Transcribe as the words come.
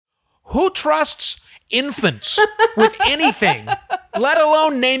Who trusts infants with anything, let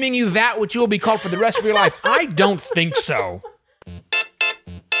alone naming you that which you will be called for the rest of your life? I don't think so.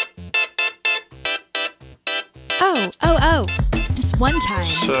 Oh. This one time.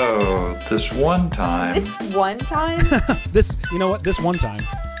 So, this one time. This one time? You know what? This one time.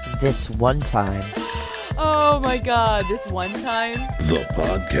 This one time. Oh my God, this one time? The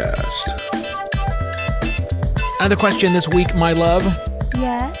podcast. Another question this week, my love.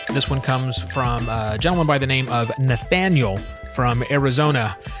 Yes. This one comes from a gentleman by the name of Nathaniel from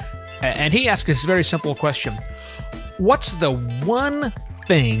Arizona. And he asks this very simple question. What's the one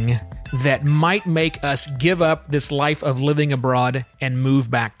thing that might make us give up this life of living abroad and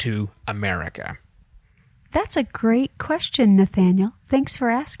move back to America? That's a great question, Nathaniel. Thanks for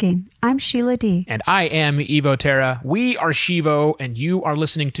asking. I'm Sheila D. And I am Evo Terra. We are Shivo, and you are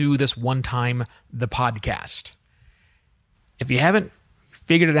listening to This One Time, the podcast. If you haven't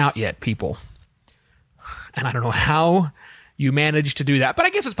figured it out yet, people, and I don't know how you managed to do that, but I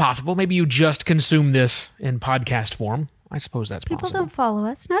guess it's possible. Maybe you just consume this in podcast form. I suppose that's People possible. don't follow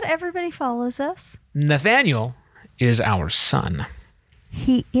us. Not everybody follows us. Nathaniel is our son.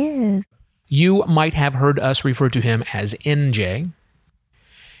 He is. You might have heard us refer to him as NJ.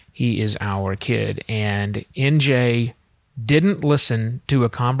 He is our kid, and NJ didn't listen to a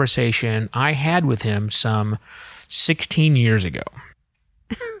conversation I had with him some 16 years ago.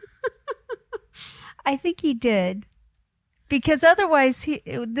 I think he did. Because otherwise,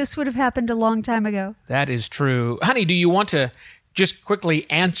 this would have happened a long time ago. That is true. Honey, do you want to just quickly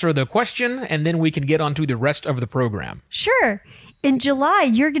answer the question, and then we can get on to the rest of the program? Sure. In July,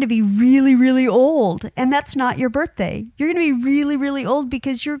 you're going to be really, really old. And that's not your birthday. You're going to be really, really old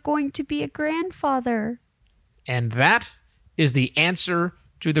because you're going to be a grandfather. And that is the answer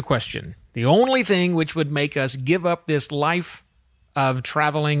to the question. The only thing which would make us give up this life of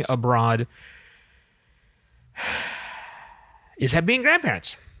traveling abroad is being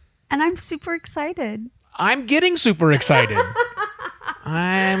grandparents. And I'm super excited. I'm getting super excited.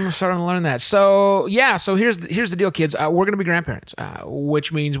 I'm starting to learn that. So, yeah, so here's the deal, kids. We're going to be grandparents,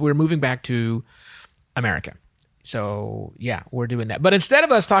 which means we're moving back to America. So, yeah, we're doing that. But instead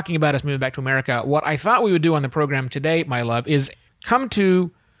of us talking about us moving back to America, what I thought we would do on the program today, my love, is come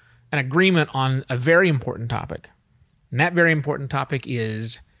to an agreement on a very important topic. And that very important topic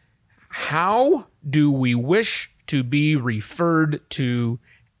is, how do we wish to be referred to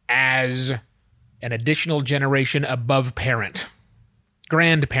as an additional generation above parent?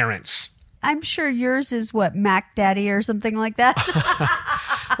 Grandparents. I'm sure yours is what, Mac Daddy or something like that?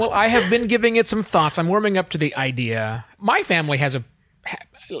 Well, I have been giving it some thoughts. I'm warming up to the idea. My family has at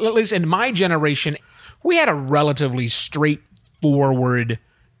least in my generation, we had a relatively straightforward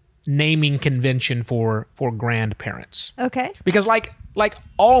naming convention for grandparents. Okay. Because like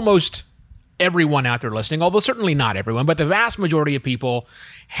almost everyone out there listening, although certainly not everyone, but the vast majority of people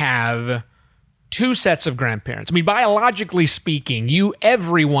have two sets of grandparents. I mean, biologically speaking,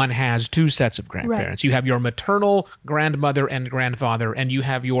 everyone has two sets of grandparents. Right. You have your maternal grandmother and grandfather, and you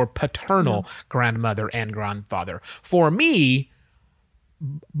have your paternal grandmother and grandfather. For me,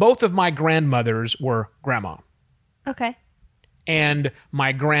 both of my grandmothers were grandma. Okay. And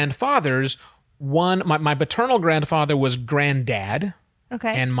my grandfathers, my paternal grandfather was granddad.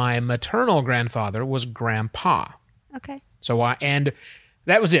 Okay. And my maternal grandfather was grandpa. Okay. And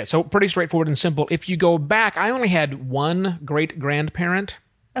that was it. So pretty straightforward and simple. If you go back, I only had one great-grandparent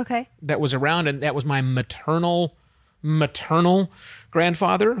that was around, and that was my maternal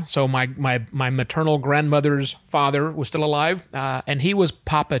grandfather. So my maternal grandmother's father was still alive, and he was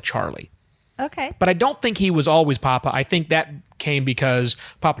Papa Charlie. Okay. But I don't think he was always Papa. I think that came because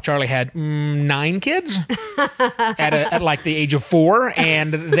Papa Charlie had 9 kids at like the age of 4,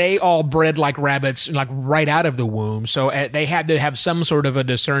 and they all bred like rabbits, like right out of the womb. So they had to have some sort of a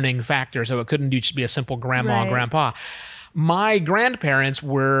discerning factor, so it couldn't just be a simple grandma and grandpa. My grandparents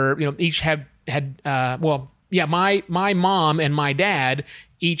were, each had my mom and my dad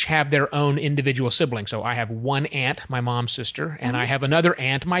each have their own individual siblings. So I have one aunt, my mom's sister, and I have another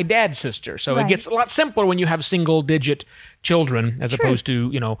aunt, my dad's sister. So it gets a lot simpler when you have single-digit children as opposed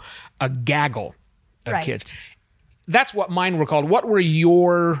to, a gaggle of kids. That's what mine were called. What were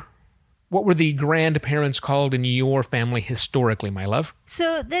the grandparents called in your family historically, my love?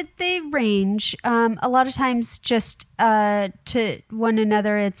 So that they range. A lot of times just to one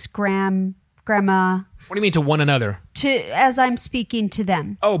another, it's grandma. What do you mean to one another? As I'm speaking to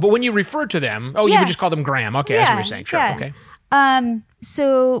them. Oh, but when you refer to them, you would just call them Gram. Okay, that's what you're saying. Sure, okay.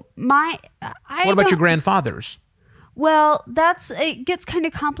 So what about your grandfathers? Well, it gets kind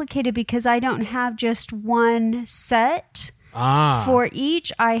of complicated because I don't have just one set. For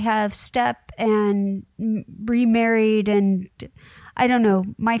each, I have step and remarried, and I don't know.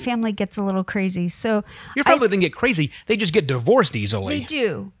 My family gets a little crazy, so Your family didn't get crazy; they just get divorced easily.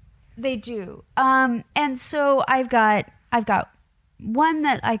 They do. And so I've got one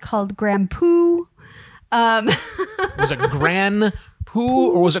that I called Grandpoo. Was it Gran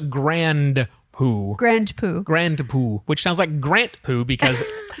Poo or was it Grand Poo? Grandpoo. Grand Poo, which sounds like Grant Poo because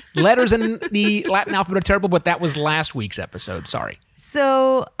letters in the Latin alphabet are terrible, but that was last week's episode. Sorry.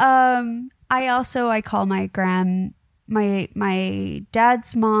 So I call my my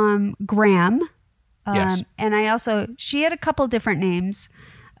dad's mom Gram. Yes. And she had a couple different names.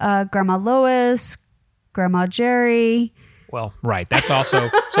 Grandma Lois, Grandma Jerry. Well, right. That's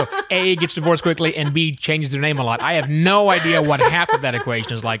also so A gets divorced quickly and B changes their name a lot. I have no idea what half of that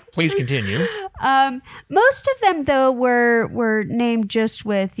equation is like. Please continue. Most of them though were named just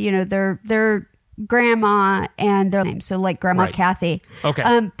with, their grandma and their name. So like Grandma Right. Kathy.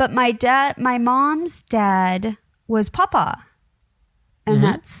 Okay. But my mom's dad was Papa. And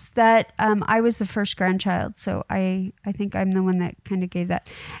that's that. I was the first grandchild, so I think I'm the one that kind of gave that.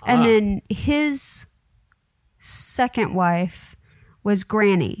 And then his second wife was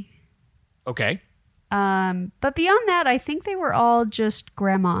Granny. Okay. But beyond that, I think they were all just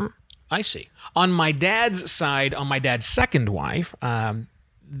Grandma. I see. On my dad's side, on my dad's second wife,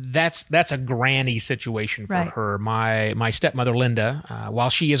 that's a granny situation for Right. her. My stepmother Linda, while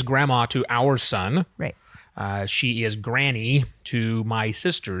she is grandma to our son, Right. she is granny to my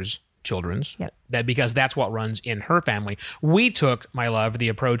sister's children's. Yep. Because that's what runs in her family. We took, my love, the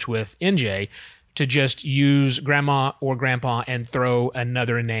approach with NJ to just use grandma or grandpa and throw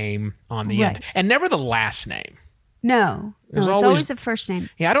another name on the Right. end, and never the last name. No, There's it's always- always the first name.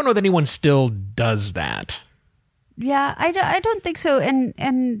 Yeah, I don't know that anyone still does that. Yeah, I don't think so.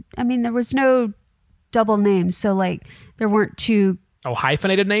 And I mean, there was no double names. So like there weren't two. Oh,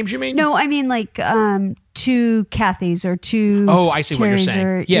 hyphenated names, you mean? No, I mean like two Kathys or two. Oh, I see what you're Terrys saying.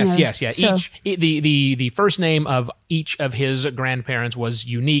 or, Yes, yeah. yes. So, The first name of each of his grandparents was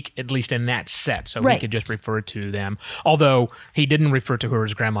unique, at least in that set, so he Right. could just refer to them. Although he didn't refer to her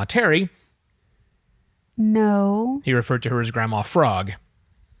as Grandma Terry, no. he referred to her as Grandma Frog.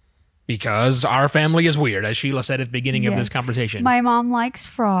 Because our family is weird, as Sheila said at the beginning of Yeah. this conversation. My mom likes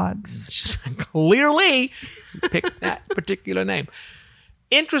frogs. Clearly picked that particular name.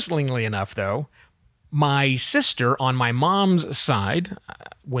 Interestingly enough, though, my sister on my mom's side,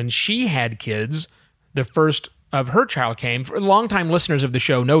 when she had kids, the first of her child came. For longtime listeners of the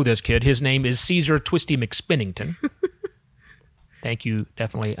show know this kid. His name is Caesar Twisty McSpinnington. Thank you,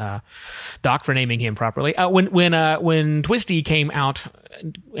 definitely, Doc, for naming him properly. When Twisty came out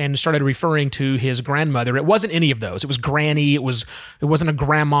and started referring to his grandmother, it wasn't any of those. It was Granny. It wasn't a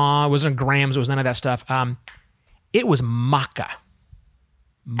grandma. It wasn't a Grams. It was none of that stuff. It was Maka.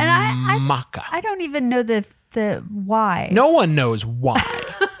 And I Maka. I don't even know the why. No one knows why.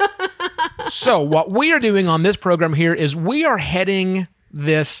 So what we are doing on this program here is we are heading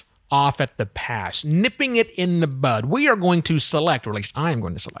this off at the pass, nipping it in the bud. We are going to select, or at least I am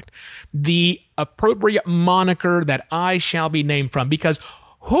going to select, the appropriate moniker that I shall be named from, because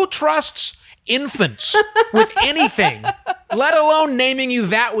who trusts infants with anything, let alone naming you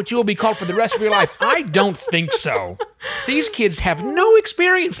that which you will be called for the rest of your life? I don't think so. These kids have no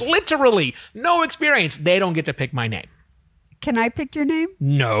experience, literally no experience. They don't get to pick my name. Can I pick your name?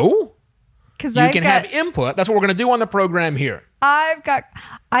 No. Because You can have input. That's what we're going to do on the program here.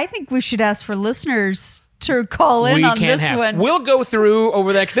 I think we should ask for listeners to call in on this one. We'll go through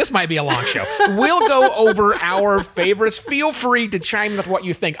over the next. This might be a long show. We'll go over our favorites. Feel free to chime in with what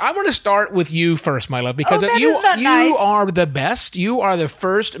you think. I want to start with you first, my love, because that you is not nice. are the best. You are the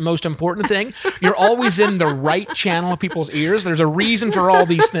first, most important thing. You're always in the right channel of people's ears. There's a reason for all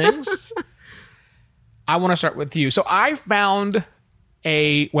these things. I want to start with you. So I found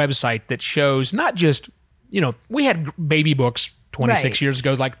a website that shows not just, we had baby books 26 Right. years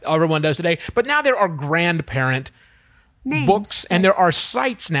ago, like everyone does today, but now there are grandparent Names. books, and there are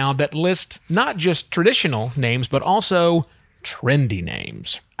sites now that list not just traditional names, but also trendy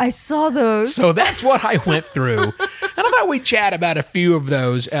names. I saw those. So that's what I went through. And I thought we'd chat about a few of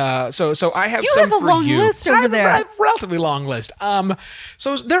those. So I have You some have a for long you. list over I have there. a relatively long list.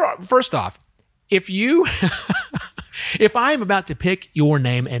 So there are, first off, if you if I'm about to pick your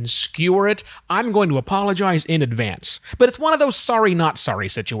name and skewer it, I'm going to apologize in advance. But it's one of those sorry not sorry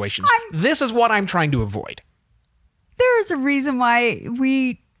situations. This is what I'm trying to avoid. There's a reason why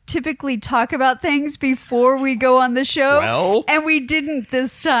we typically talk about things before we go on the show. Well- and we didn't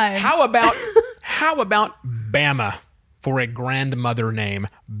this time. How about Bama for a grandmother name?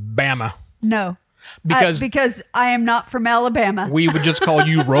 Bama. No. Because I am not from Alabama. we would just call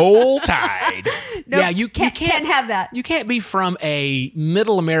you Roll Tide. Nope, Yeah, you can't have that. You can't be from a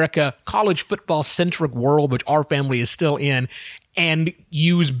middle America college football centric world, which our family is still in, and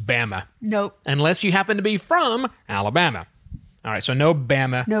use Bama. Nope. Unless you happen to be from Alabama. All right, so no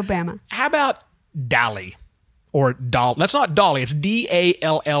Bama. No Bama. How about Dolly? Or Doll? That's not Dolly, it's Dally,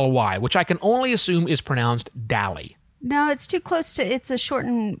 which I can only assume is pronounced Dally. No, it's too close to. It's a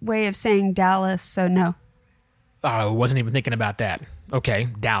shortened way of saying Dallas, so no. I wasn't even thinking about that. Okay,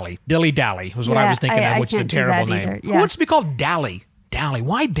 Dally. Dilly Dally was what I was thinking of, which is a can't do terrible that name. either. Who Yeah. wants to be called Dally? Dally.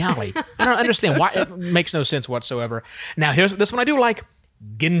 Why Dally? I don't understand. Why? It makes no sense whatsoever. Now, here's this one I do like.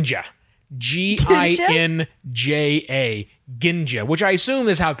 Ginja. Ginja. Ginja, which I assume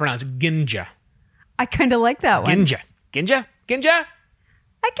is how it's pronounced. Ginja. I kind of like that one. Ginja.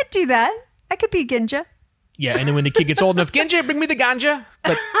 I could do that. I could be Ginja. Yeah, and then when the kid gets old enough, Ginja, bring me the ganja.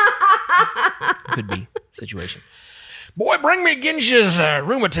 But could be situation. Boy, bring me Ginja's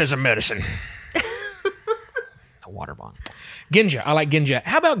rheumatism medicine. A water bomb. Ginja, I like Ginja.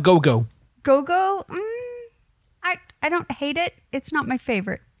 How about Go-Go? Go-Go? I don't hate it. It's not my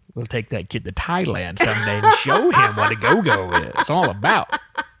favorite. We'll take that kid to Thailand someday and show him what a go-go is. It's all about.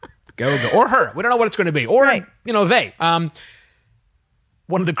 Go-go. Or her. We don't know what it's going to be. Or, Right. They.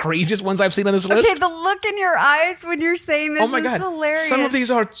 One of the craziest ones I've seen on this list. Okay, the look in your eyes when you're saying this Oh my is God. hilarious. Some of these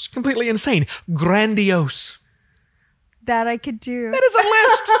are completely insane. Grandiose. That I could do. That is a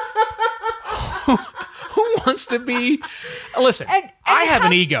list. Who wants to be? Listen, And I have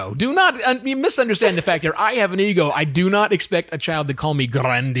an ego. Do not you misunderstand the fact here. I have an ego. I do not expect a child to call me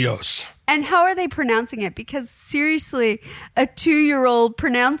grandiose. And how are they pronouncing it? Because seriously, a 2-year-old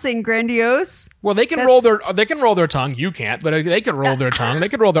pronouncing grandiose. Well, they can roll their tongue. You can't, but they can roll their tongue. They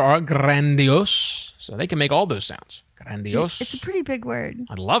can roll their R. Grandiose. So they can make all those sounds. Grandiose. It's a pretty big word.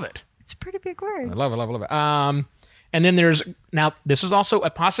 I love it. It's a pretty big word. I love it. And then there's now this is also a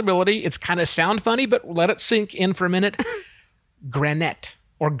possibility. It's kind of sound funny, but let it sink in for a minute. Granette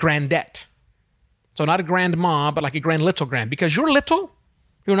or grandette. So not a grandma, but like a grand little grand. Because you're little,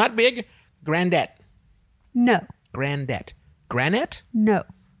 you're not big. Grandette. No. Grandette. Granette? No.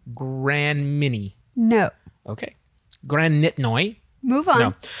 Grand mini. No. Okay. Grandnitnoy. Move on.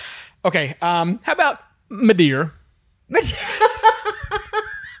 No. Okay. How about Madeir? Madeir.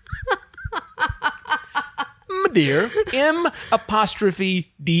 M''Dear.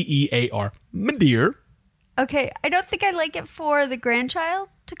 Madeir. Okay, I don't think I like it for the grandchild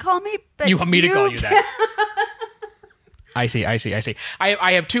to call me, but You want me to call you that? I see.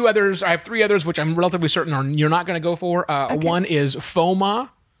 I have 2 others. I have 3 others, which I'm relatively certain you're not going to go for. One is FOMA,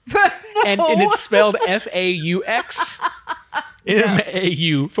 No. and it's spelled FAUX.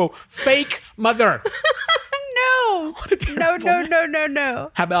 MAU. Fake mother. No. What a terrible name.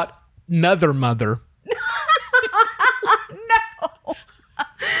 No. How about Nother Mother? No.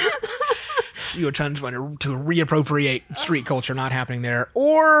 You're trying to reappropriate street culture, not happening there.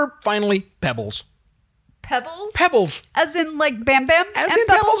 Or finally, Pebbles. Pebbles? Pebbles. As in like Bam Bam? As and in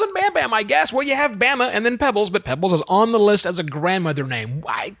Pebbles and Bam Bam, I guess. Well, you have Bama and then Pebbles, but Pebbles is on the list as a grandmother name.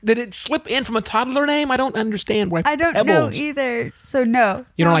 Why did it slip in from a toddler name? I don't understand why. I don't know Pebbles. either. So no.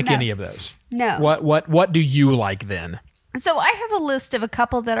 You don't No, like no. any of those. No. What do you like then? So I have a list of a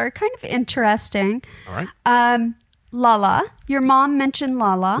couple that are kind of interesting. All right. Lala. Your mom mentioned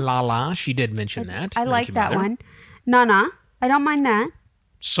Lala. Lala, she did mention that. I Thank like you, that Mother. one. Nana. I don't mind that.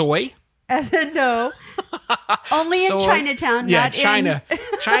 Soy. As in no. Only in Soy. Chinatown, Yeah, not China.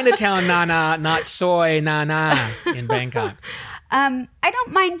 Chinatown, nana, not soy, nana in Bangkok. in. I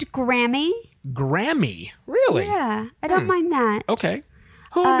don't mind Grammy. Grammy, really? Yeah, I don't mind that. Okay.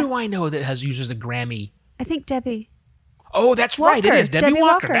 Who do I know that uses the Grammy? I think Debbie. Oh, that's right. It Walker. is Debbie Debbie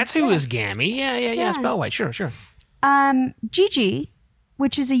Walker. Walker. That's who Yeah. is Gammy. Yeah. Spellway. Sure. Gigi,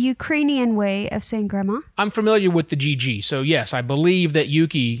 which is a Ukrainian way of saying grandma. I'm familiar with the GG, so yes, I believe that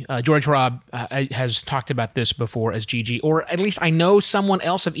Yuki, George Robb, has talked about this before as GG, or at least I know someone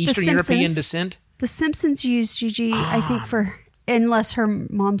else of Eastern European Simpsons. descent. The Simpsons use Gigi, I think, for unless her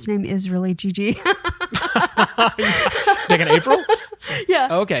mom's name is really Gigi. Taking April?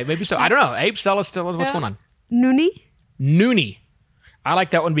 Yeah. Okay, maybe so. I don't know. Abe, tell us what's going on. Noonie. Noonie. I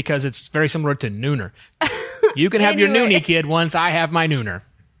like that one because it's very similar to Nooner. You can have your Anyway. Noonie kid once I have my Nooner.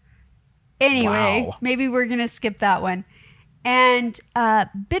 Anyway, Wow. maybe we're going to skip that one. And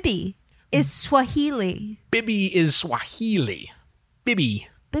Bibi is Swahili. Bibi is Swahili. Bibi.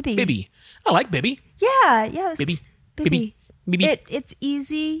 Bibi. Bibi. I like Bibi. Yeah. It's Bibi. Bibi. Bibi. It's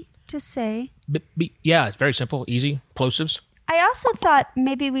easy to say. Bibi. Yeah, it's very simple, easy, plosives. I also thought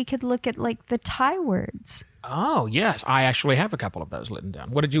maybe we could look at like the Thai words. Oh, yes. I actually have a couple of those written down.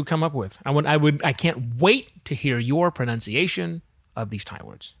 What did you come up with? I can't wait to hear your pronunciation of these Thai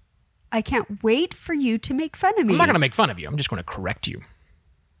words. I can't wait for you to make fun of me. I'm not going to make fun of you. I'm just going to correct you.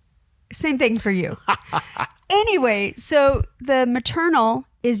 Same thing for you. Anyway, so the maternal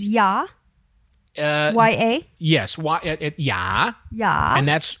is ya. Y-A. Yes. Yeah. Ya. And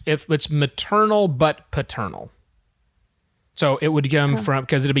that's if it's maternal but paternal. So it would come from,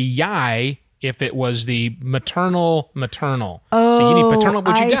 because it'd be yai if it was the maternal. Oh, so you need paternal,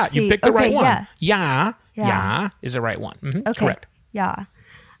 but you I got. see. You picked the right one. Yeah. Ya is the right one. Okay. Correct. Yeah.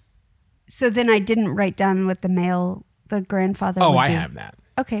 So then I didn't write down what the grandfather Oh, would I be. have that.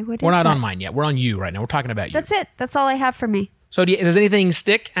 Okay, what is We're not that? on mine yet. We're on you right now. We're talking about you. That's it. That's all I have for me. So does anything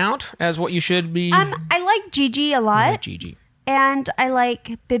stick out as what you should be? I like Gigi a lot. Like Gigi. And I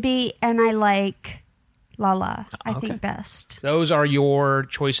like Bibi and I like Lala, I Okay. think best. Those are your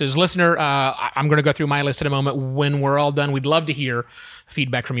choices. Listener, I'm going to go through my list in a moment. When we're all done, we'd love to hear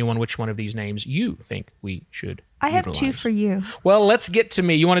feedback from you on which one of these names you think we should I have two utilize. for you. Well, let's get to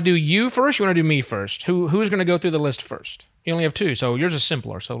me. You want to do you first? You want to do me first? Who's going to go through the list first? You only have two, so yours is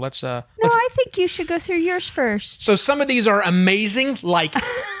simpler. So let's. No, I think you should go through yours first. So some of these are amazing, like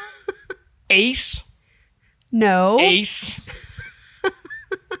Ace. No. Ace.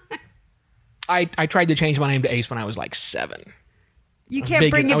 I tried to change my name to Ace when I was like 7. You can't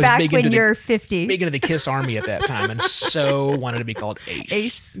big bring in- I it was back big when into the- you're 50. Big into the Kiss Army at that time, and so wanted to be called Ace.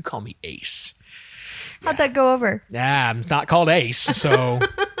 Ace. You call me Ace. How'd that go over? Yeah, I'm not called Ace, so.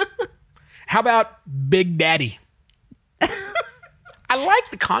 How about Big Daddy? I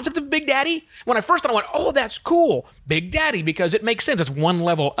like the concept of Big Daddy. When I first thought, I went, "Oh, that's cool, Big Daddy," because it makes sense. It's one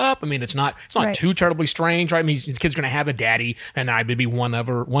level up. I mean, it's not Right. too terribly strange, right? I mean, his kid's going to have a daddy, and I would be one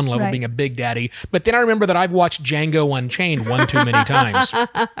level Right. being a Big Daddy. But then I remember that I've watched Django Unchained one too many times,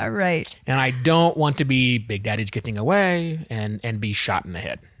 All right. and I don't want to be Big Daddy's getting away and be shot in the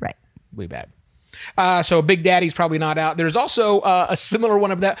head. Right. Be bad. So Big Daddy's probably not out. There's also a similar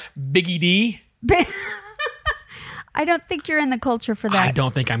one of that, Biggie D. I don't think you're in the culture for that. I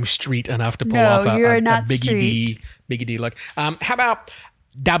don't think I'm street enough to pull No, off a you're not Biggie D look. How about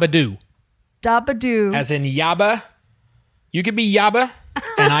Dabadoo? Dabadoo. As in Yaba. You could be Yaba,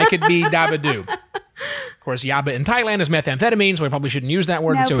 and I could be Dabadoo. Of course, Yaba in Thailand is methamphetamine, so we probably shouldn't use that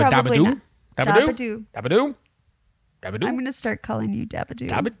word. No, So probably Dabadoo. not. Dabadoo. Dabadoo. Dabadoo. Dabadoo. I'm going to start calling you Dabadoo.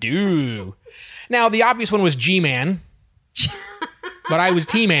 Dabadoo. Now, the obvious one was G-Man. But I was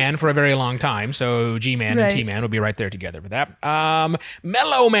T-Man for a very long time, so G-Man Right. and T-Man would be right there together with that.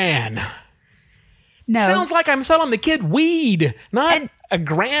 Mellow Man. No. Sounds like I'm selling the kid weed, not And- a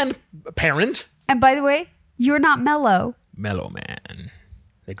grandparent. And by the way, you're not mellow. Mellow Man.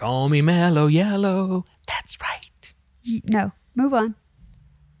 They call me Mellow Yellow. That's right. No. Move on.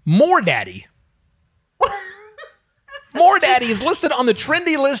 More Daddy. More Daddy is listed on the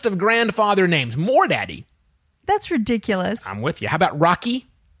trendy list of grandfather names. More Daddy. That's ridiculous. I'm with you. How about Rocky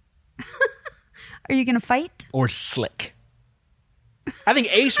Are you going to fight? or Slick? I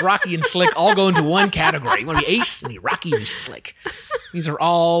think Ace, Rocky, and Slick all go into one category. You want to be Ace, and Rocky, and Slick. These are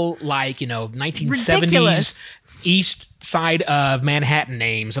all like, 1970s Ridiculous. east side of Manhattan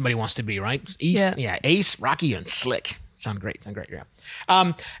names somebody wants to be, right? East, Yeah. Ace, Rocky, and Slick. Sound great,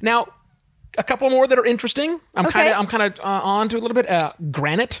 yeah. Now, a couple more that are interesting. I'm Okay. kind of on to a little bit.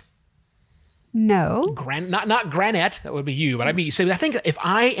 Granite. No. Not granite, that would be you, but I think if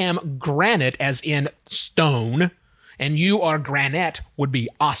I am granite as in stone and you are granite would be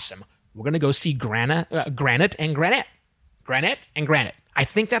awesome. We're going to go see granite and granite. Granite and granite. I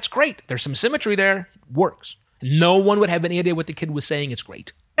think that's great. There's some symmetry there. It works. No one would have any idea what the kid was saying. It's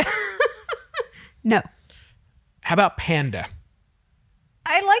great. No. How about panda?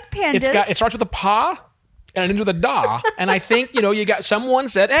 I like pandas. It starts with a pa and it ends with a da. And I think, you got someone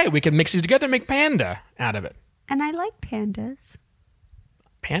said, hey, we can mix these together and make panda out of it. And I like pandas.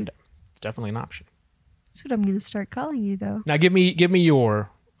 Panda. It's definitely an option. That's what I'm going to start calling you, though. Now give me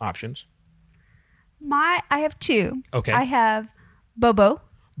your options. I have two. Okay. I have Bobo.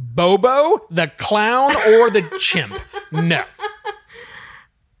 Bobo, the clown, or the chimp? No.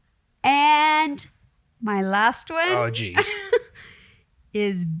 And my last one Oh, geez.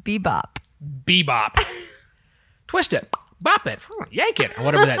 is Bebop. Bebop. Twist it. Bop it. Yank it. Or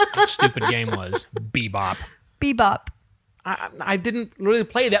whatever that stupid game was. Bebop. Bebop. I didn't really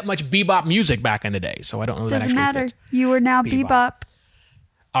play that much bebop music back in the day, so I don't know that Doesn't actually matter. fits. You are now Bebop. Bebop.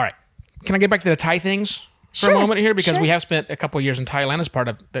 All right. Can I get back to the Thai things for Sure, a moment here? Because sure. we have spent a couple of years in Thailand as part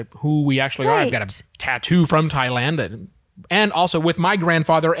of who we actually are. I've got Right. a tattoo from Thailand and also with my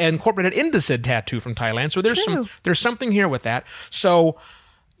grandfather incorporated into said tattoo from Thailand. So there's True. there's something here with that. So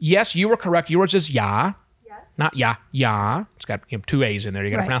yes, you were correct. Yours is Ya. Yes. not ya. It's got two A's in there.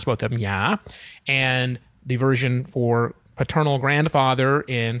 You got to Right. pronounce both of them, ya. And the version for paternal grandfather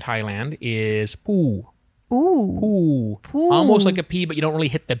in Thailand is pu. Ooh. Poo. Almost like a P, but you don't really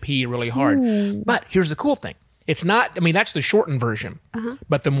hit the P really hard. But here's the cool thing. It's not, that's the shortened version.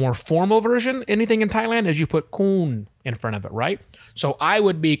 But the more formal version, anything in Thailand, is you put kun in front of it, right? So I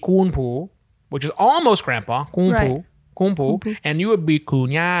would be kun pu, which is almost grandpa, kun Right. pu, and you would be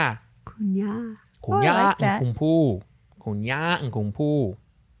kunya. Kunya. Kunya I like that. and kun pu. Kunya and kun pu.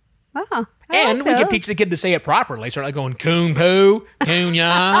 Oh, And we could teach the kid to say it properly. So like going kun pu,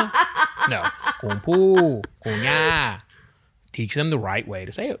 kunya. No, kun pu, kunya. Teach them the right way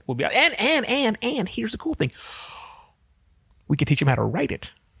to say it. We'll be and here's the cool thing. We could teach them how to write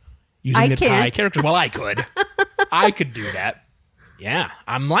it using I the Thai can't. characters. Well, I could. I could do that. Yeah,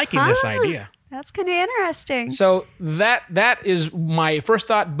 I'm liking this idea. That's kind of interesting. So that is my first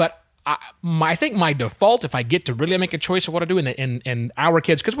thought, but I think my default, if I get to really make a choice of what to do, and our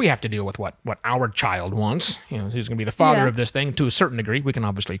kids, because we have to deal with what our child wants. Who's going to be the father Yeah. of this thing to a certain degree. We can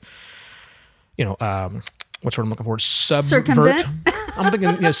obviously, what's what I'm looking for? Subvert. Circumvent? I'm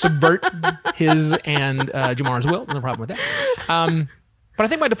thinking subvert his and Jamar's will. No problem with that. But I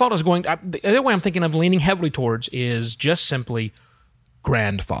think my default is going. The other way I'm thinking of leaning heavily towards is just simply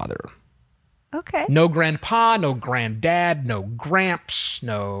grandfather. Okay. No grandpa, no granddad, no gramps,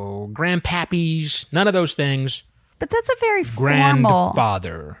 no grandpappies, none of those things. But that's a very formal.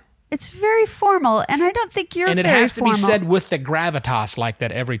 Grandfather. It's very formal, and I don't think you're And it very has to formal. be said with the gravitas like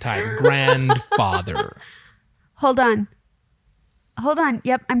that every time. Grandfather. Hold on.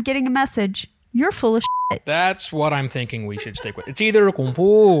 Yep, I'm getting a message. You're full of shit. That's what I'm thinking we should stick with. It's either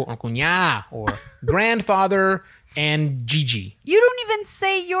kumpu or kunya or grandfather and Gigi. You don't even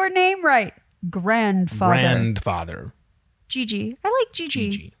say your name right. Grandfather. Grandfather. Gigi. I like Gigi.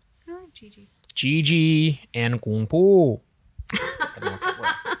 Gigi. I like Gigi. Gigi and kumpu.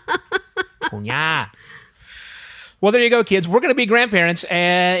 Kunya. Well, there you go, kids. We're going to be grandparents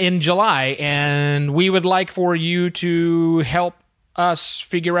in July, and we would like for you to help us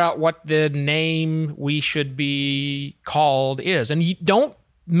figure out what the name we should be called is. And you don't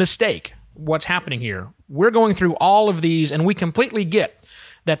mistake what's happening here. We're going through all of these, and we completely get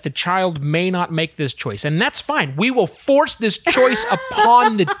that the child may not make this choice. And that's fine. We will force this choice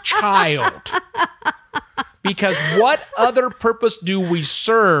upon the child. Because what other purpose do we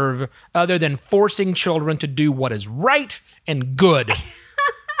serve other than forcing children to do what is right and good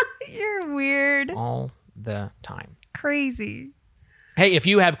You're weird. all the time? Crazy. Hey, if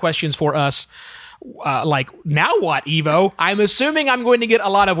you have questions for us, like, now what, Evo? I'm assuming I'm going to get a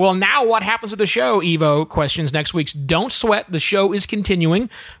lot of, well, now what happens to the show, Evo, questions next week. Don't sweat. The show is continuing.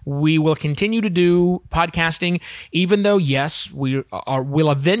 We will continue to do podcasting, even though, yes, we'll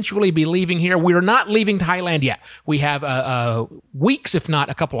eventually be leaving here. We're not leaving Thailand yet. We have weeks, if not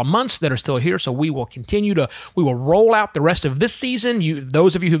a couple of months, that are still here. So we will we will roll out the rest of this season.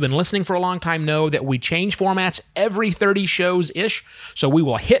 Those of you who've been listening for a long time know that we change formats every 30 shows-ish. So we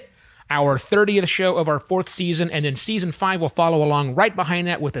will hit our 30th show of our 4th season, and then season 5 will follow along right behind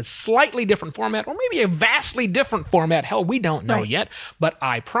that with a slightly different format, or maybe a vastly different format. Hell, we don't know yet, but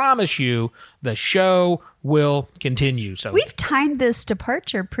I promise you the show will continue. So We've timed this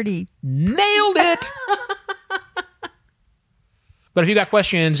departure pretty. nailed it. But if you got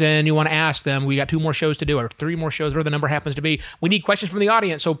questions and you want to ask them, we got 2 more shows to do, or 3 more shows, whatever the number happens to be. We need questions from the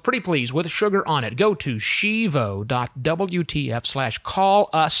audience, so pretty please, with sugar on it, go to shivo.wtf/call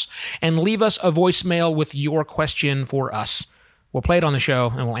us and leave us a voicemail with your question for us. We'll play it on the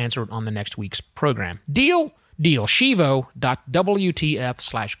show, and we'll answer it on the next week's program. Deal? Deal.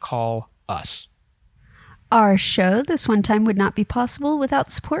 shivo.wtf/call us. Our show this one time would not be possible without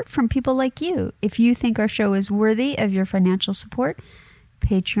support from people like you. If you think our show is worthy of your financial support,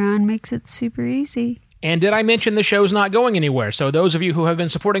 Patreon makes it super easy. And did I mention the show's not going anywhere? So those of you who have been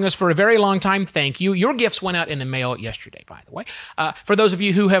supporting us for a very long time, thank you. Your gifts went out in the mail yesterday, by the way. For those of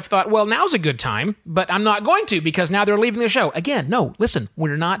you who have thought, well, now's a good time, but I'm not going to because now they're leaving the show. Again, no, listen,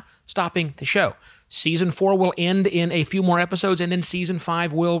 we're not stopping the show. Season 4 will end in a few more episodes, and then Season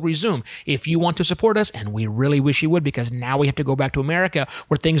 5 will resume. If you want to support us, and we really wish you would because now we have to go back to America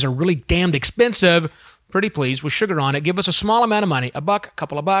where things are really damned expensive, pretty please, with sugar on it, give us a small amount of money, $1, a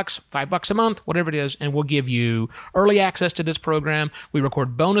couple of bucks, $5 a month, whatever it is, and we'll give you early access to this program. We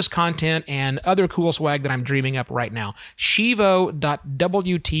record bonus content and other cool swag that I'm dreaming up right now.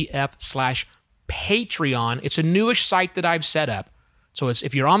 shivo.wtf/Patreon. It's a newish site that I've set up. So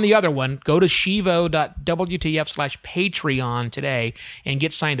if you're on the other one, go to shivo.wtf/Patreon today and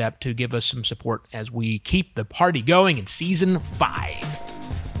get signed up to give us some support as we keep the party going in Season 5.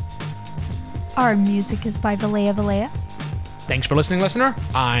 Our music is by Valea Valea. Thanks for listening, listener.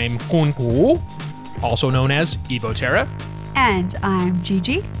 I'm Kunku, also known as Evo Terra. And I'm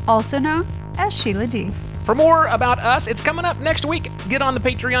Gigi, also known as Sheila D. For more about us, it's coming up next week. Get on the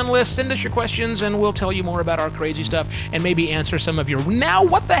Patreon list, send us your questions, and we'll tell you more about our crazy stuff and maybe answer some of your now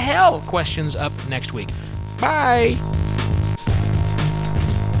what the hell questions up next week. Bye.